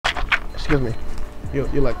Excuse me. You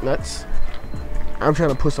like nuts? I'm trying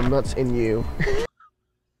to put some nuts in you.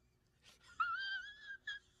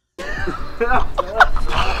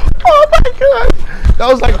 Oh my god! That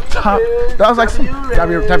was like top. That was like some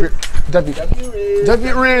W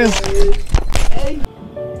Riz.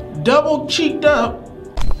 Double cheeked up.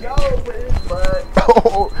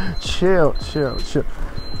 Oh, chill.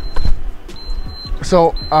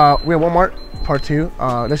 So we have Walmart part 2.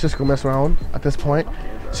 Let's just go mess around at this point.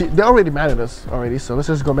 See, they're already mad at us already, so let's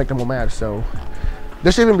just go make them more mad. So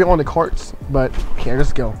they should even be on the carts, but okay,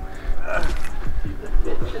 let's go.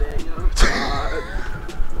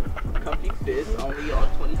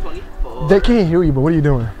 They can't hear you, but what are you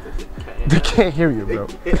doing? They can't hear you, bro.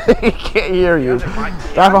 They can't hear you. I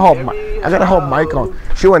got a whole mic on.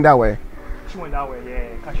 She went that way. She went that way,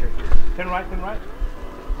 yeah. Catch her. Turn right.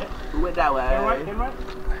 Yeah. Who went that way? Turn right.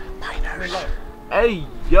 Minors. Hey,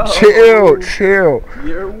 yo. Chill.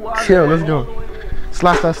 You're wild. Chill, let's go.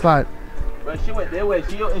 Slide. Bro, she went that way.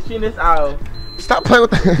 Is she in this aisle? Stop playing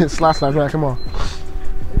with the slide. Right, come on.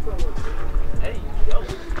 Hey, yo.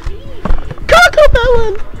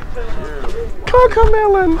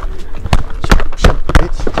 Cocomelon. Shut up,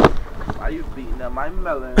 bitch. Why you beating up my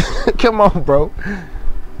melon? Come on, bro. Oh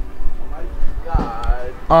my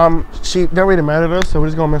god. They're already mad at us, so we're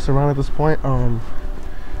just gonna mess around at this point.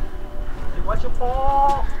 Watch your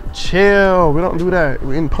fall. Chill. We don't do that.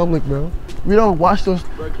 We're in public, bro. We don't watch those.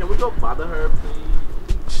 Bro, can we go bother her,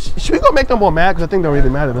 please? Should we go make them more mad? Because I think they're really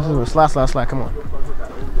mad at us. This is slide. Come on.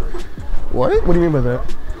 What? What do you mean by that?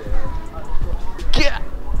 Yeah.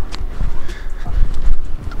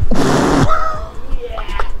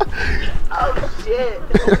 Oh shit.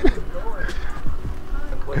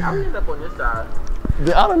 Wait, how we end up on this side?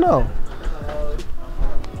 I don't know.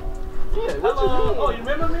 Yeah, Hello. Oh, you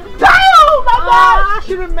remember me? No, my God!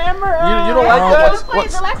 She remember. You don't like us?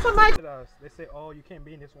 What's They say, oh, you can't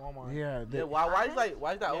be in this Walmart. Yeah. Yeah, why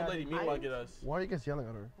is that old lady mean mugging us? Why are you guys yelling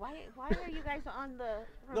at her? Why are you guys on the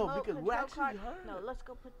remote No, because we're control actually card? hurt. No, let's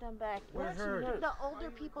go put them back. We're hurt. The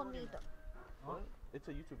older people need them. What? It's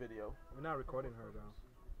a YouTube video. We're not recording her, though.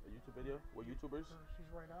 A YouTube video? We're YouTubers?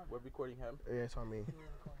 She's right on. We're recording him? Yeah, it's on me.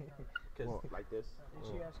 Because like this.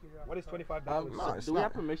 What is $25? No, it's do we not.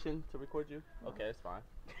 have permission to record you? Okay, it's fine.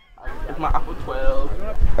 It's my Apple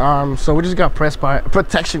 12. So we just got pressed by a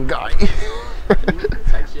protection guy.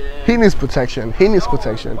 Protection. He needs protection.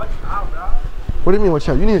 What do you mean watch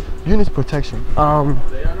out? You need protection. They are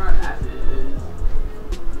not asses.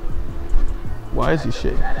 Why is he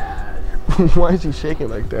shaking? Why is he shaking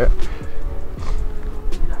like that?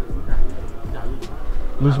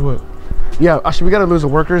 Lose what? Yeah, actually we gotta lose the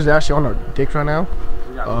workers. They're actually on our dick right now.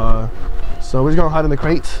 So we're just gonna hide in the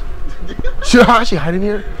crates. Should I actually hide in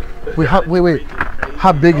here? Wait.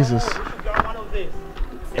 How big is this?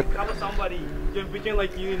 Somebody just pretend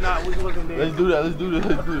like you not we wasn't there. Let's do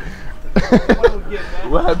that.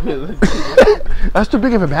 What happened? Let's do that. That's too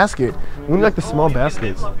big of a basket. We need like the small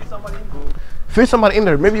baskets. Fit somebody in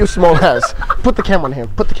there. Maybe you small ass. Put the camera on him.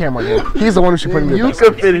 He's the one who should put him in there. You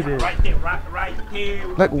can fit it in. Right there, right here.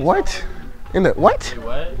 Like what? In the what?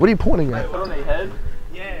 What? What are you pointing at? Put on their head?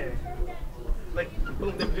 Yeah. Like,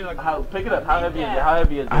 boom, they feel like. Pick it up. How heavy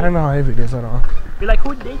is it? I don't know how heavy it is at all. Be like,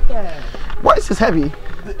 who did that? Why is this heavy?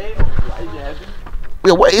 Why is it heavy?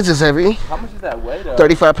 Yeah, why is this heavy? How much is that weight?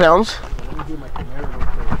 35 pounds.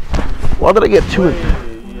 Why did I get two?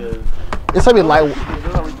 It's probably light.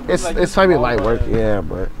 It's probably light work. Yeah,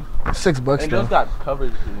 but $6 And though. those got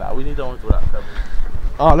coverage now. We need the ones without coverage.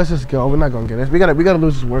 Oh, let's just go. We're not gonna get it. We gotta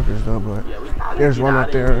lose these workers though. But Yeah, we gotta there's get one out right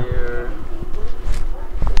of there. here.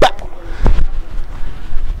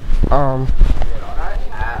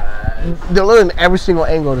 They're learning every single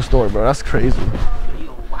angle of the story, bro. That's crazy.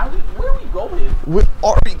 Where are we going? Where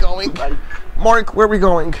are we going? Like, Mark, where are we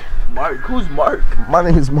going? Mark. Who's Mark? My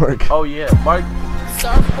name is Mark. Oh yeah, Mark.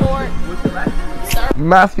 Surfboard. What's the last name?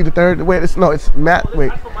 Matthew the third. Wait, it's Matt.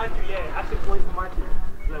 Wait. Ask for Matthew, yeah. Ask the boys for Matthew.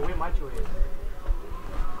 Like, where Matthew is.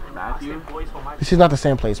 Matthew. Boys for Matthew. This is not the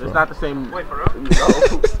same place, bro. It's not the same. Wait, for real? No.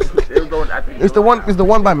 They were going after It's the one. It's the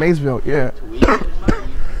one by Maysville. Yeah.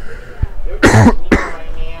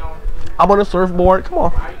 I'm on a surfboard. Come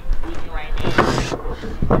on. Why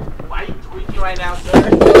are you tweaking right now, sir?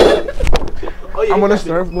 Oh, yeah, I'm on a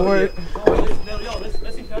surfboard.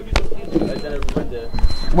 Let's interview those kids.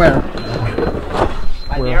 Where?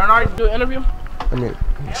 Like Aaron already do an interview? I mean,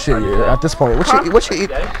 shit. Yeah. At this point, what you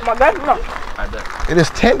eat? Come on, guys. No. I bet. It is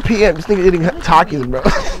 10 p.m. This nigga eating Takis, bro.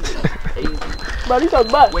 Bro, these are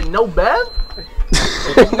butt. With no Bev?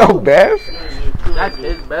 No Bev? That's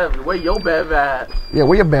his Bev. Where your Bev at? Yeah,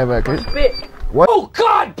 where your Bev at, kid? Spit. What? Oh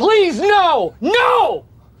God, please, no! No!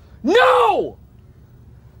 No!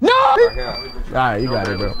 Alright, you got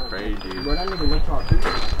it, bro. Crazy.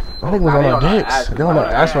 I think it was on our dicks. They on our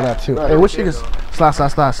ass on that too. Hey, what you guys? Slide.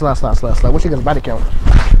 What you guys body count?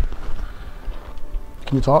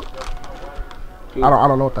 Can you talk? I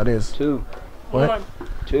don't know what that is. 2. What?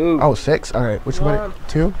 2. Oh, 6. All right. What's your body?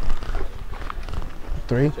 2.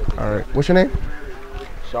 3. All right. What's your name?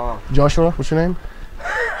 Sean. Joshua. What's your name?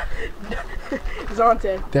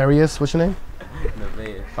 Zonte. Darius. What's your name?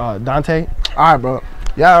 Dante. All right, bro.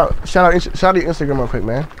 Yeah. Shout out your Instagram real quick,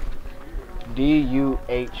 man.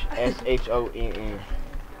 DUHSHONN.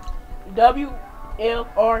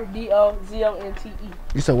 WLRDOZONTE.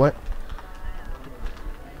 You said what?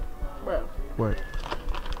 Bro, What?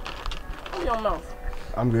 open your mouth.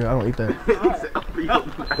 I'm good. I don't eat that.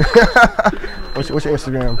 What's your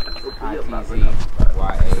Instagram? ITZYABO.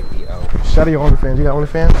 Shout out your OnlyFans. You got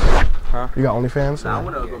OnlyFans? Huh? You got OnlyFans? Nah, I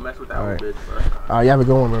wanna go mess with that Alright. old bitch, bro. You have a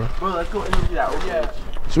good one, bro. Bro, let's go interview that old bitch.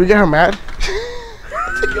 Should we get her mad?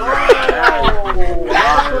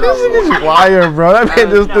 This is wire, bro. That man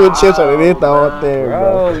just threw chips on it. They throw there,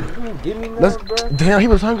 bro. Give me Let's. Damn, he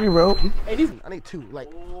was hungry, bro. Hey, these. I need 2. Like.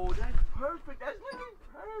 Oh, that's perfect. That's literally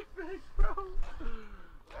perfect, bro.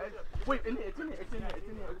 Wait, in here. It's in here.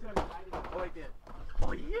 Oh, right there.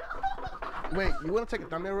 Oh, yeah. Wait, you want to take a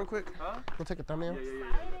thumbnail real quick? Huh? Want to take a thumbnail? Yeah.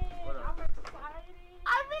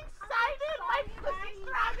 I'm excited. My pussy's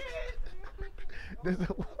throbbing.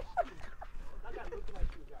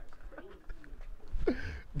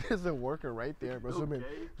 There's a worker right there, bro. Zoom in.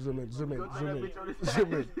 Zoom in. Zoom Bro,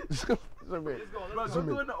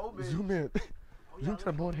 go in the old bitch. Zoom in to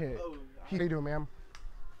the boat head. How you doing, ma'am?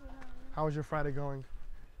 How is your Friday going?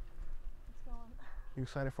 It's going. You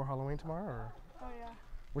excited for Halloween tomorrow? Or Oh, yeah.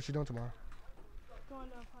 what you doing tomorrow? Going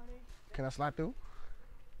to a party. Can I slide through?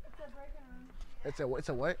 It's a break and run. It's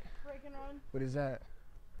a what? Break and run. What is that?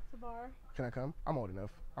 It's a bar. Can I come? I'm old enough.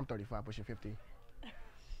 I'm 35, pushing 50.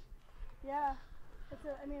 Yeah. It's a,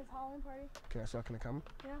 it's a Halloween party. Can I come?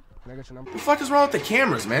 Yeah. Can I get your number? What the fuck is wrong with the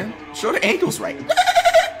cameras, man? Show the angles right. Yeah.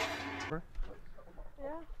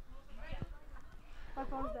 My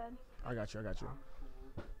phone's dead. I got you. I got you.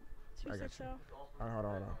 260. Hold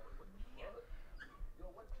on.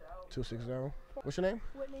 260. What's your name?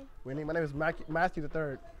 Whitney. My name is Matthew the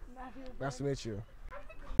Third. Matthew. Nice to meet you.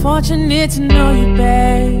 Fortunate to know you,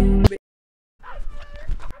 babe.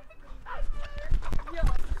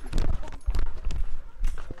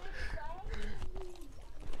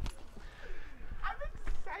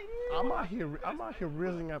 I'm out here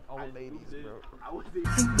reeling up old ladies, bro.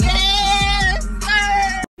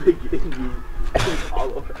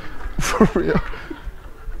 For real.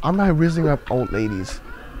 I'm not rizzing up old ladies.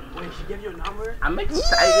 Wait, she gave you a number? I'm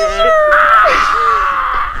excited.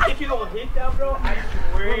 If you don't hit that, bro, I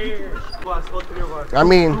swear. Well, let's go through your work. I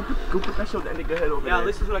mean, Go put that shit on that nigga head over Yeah, there.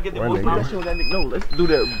 this is when I get the Where most nigga? Put that shit on that nigga. No, let's do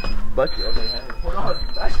the bucket on their head. Hold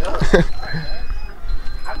on, back up.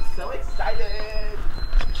 I'm so excited.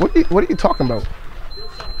 what are you talking about?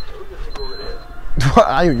 What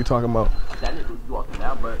are you talking about? That nigga was walking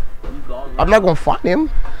down, but he's gone. I'm not gonna find him.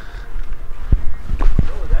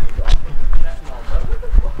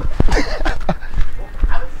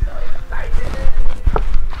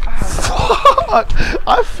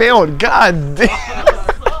 I failed. God damn.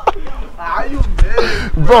 How you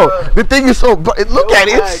been? Bro, the thing is so. Bro, look at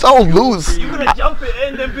it. It's so loose. You could have jumped it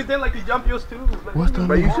and then pretend like you jump yours too. Like, What's the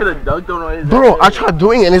Bro, you should have dunked on his Bro, I ass. tried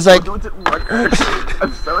doing it and it's like. Do it to the worker.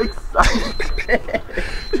 I'm so excited.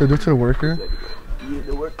 Should I do it to the worker? Yeah,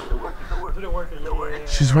 the worker.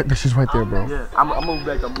 She's right there. She's right there, bro. Yeah, I'm move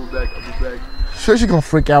back. I'm move back. Sure, she's gonna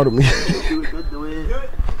freak out at me. Do it, go do it.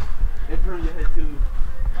 And turn your head too.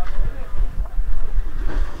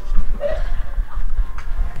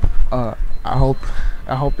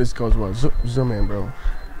 I hope this goes well. Zoom in, bro.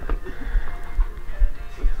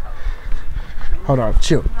 Hold on,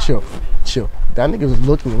 chill. That nigga was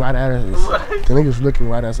looking right at us. The nigga was looking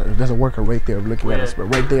right at us. There's a worker right there looking at us, but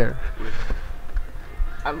right there.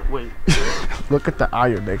 Wait. Look at the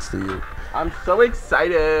iron next to you. I'm so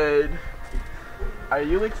excited. Are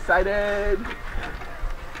you excited?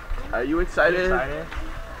 Are you excited?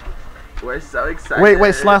 We're so excited.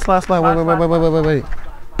 Wait, slide. Wait.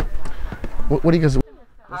 What do you guys?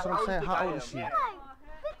 That's what I'm saying. How old is she? Like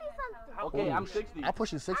 50-something. Okay, I'm 60. I'm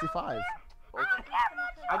pushing 65.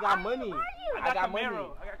 I got money. I got money. I got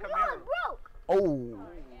You're Camaro. broke. Oh,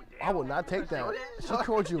 I would not take that. She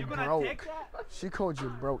called you broke. She called you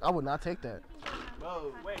broke. I would not take that.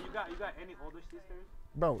 Bro, Wait, you got any older sisters?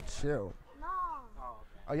 Bro, chill. No.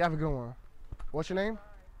 Oh, you have a good one. What's your name?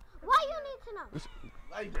 Why you need to know?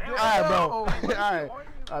 like, All right, bro.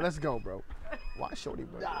 All right, let's go, bro. Why shorty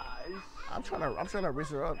bugging? Nah, I'm trying to raise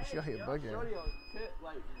her up. She out here bugging. shorty on tip,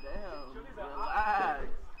 like, damn, relax.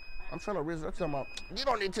 I'm trying to raise her up. Talking about, you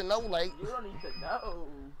don't need to know, like. You don't need to know.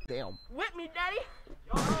 Damn. Whip me, daddy.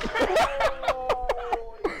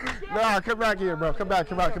 Nah, come back here, bro. Come back.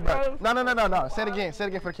 No. Say it again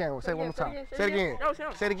for the camera. Say it one more time. Say it again.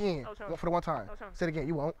 Say it again. For the one time. Say it again.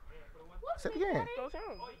 You won't. Say it again.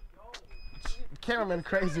 Cameraman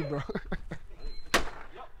crazy, bro.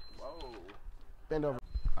 Whoa. Bend over.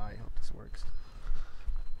 I hope this works.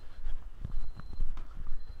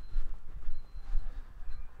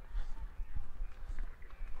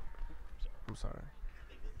 I'm sorry.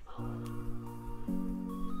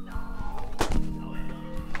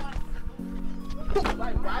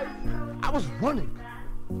 I was running.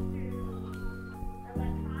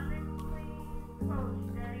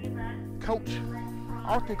 Coach.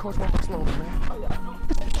 I don't think Coach wants to slow, man.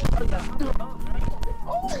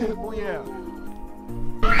 Oh yeah.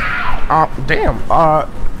 Damn.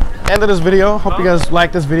 End of this video. Hope you guys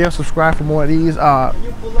like this video. Subscribe for more of these. End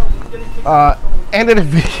of the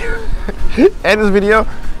video. End of this video.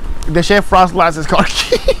 The Chef Frost lost his car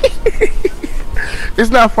key. It's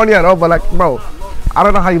not funny at all, but like, bro, I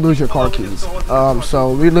don't know how you lose your car keys.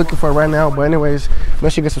 So we're looking for it right now. But anyways,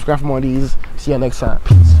 make sure you guys subscribe for more of these. See you next time.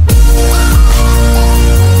 Peace.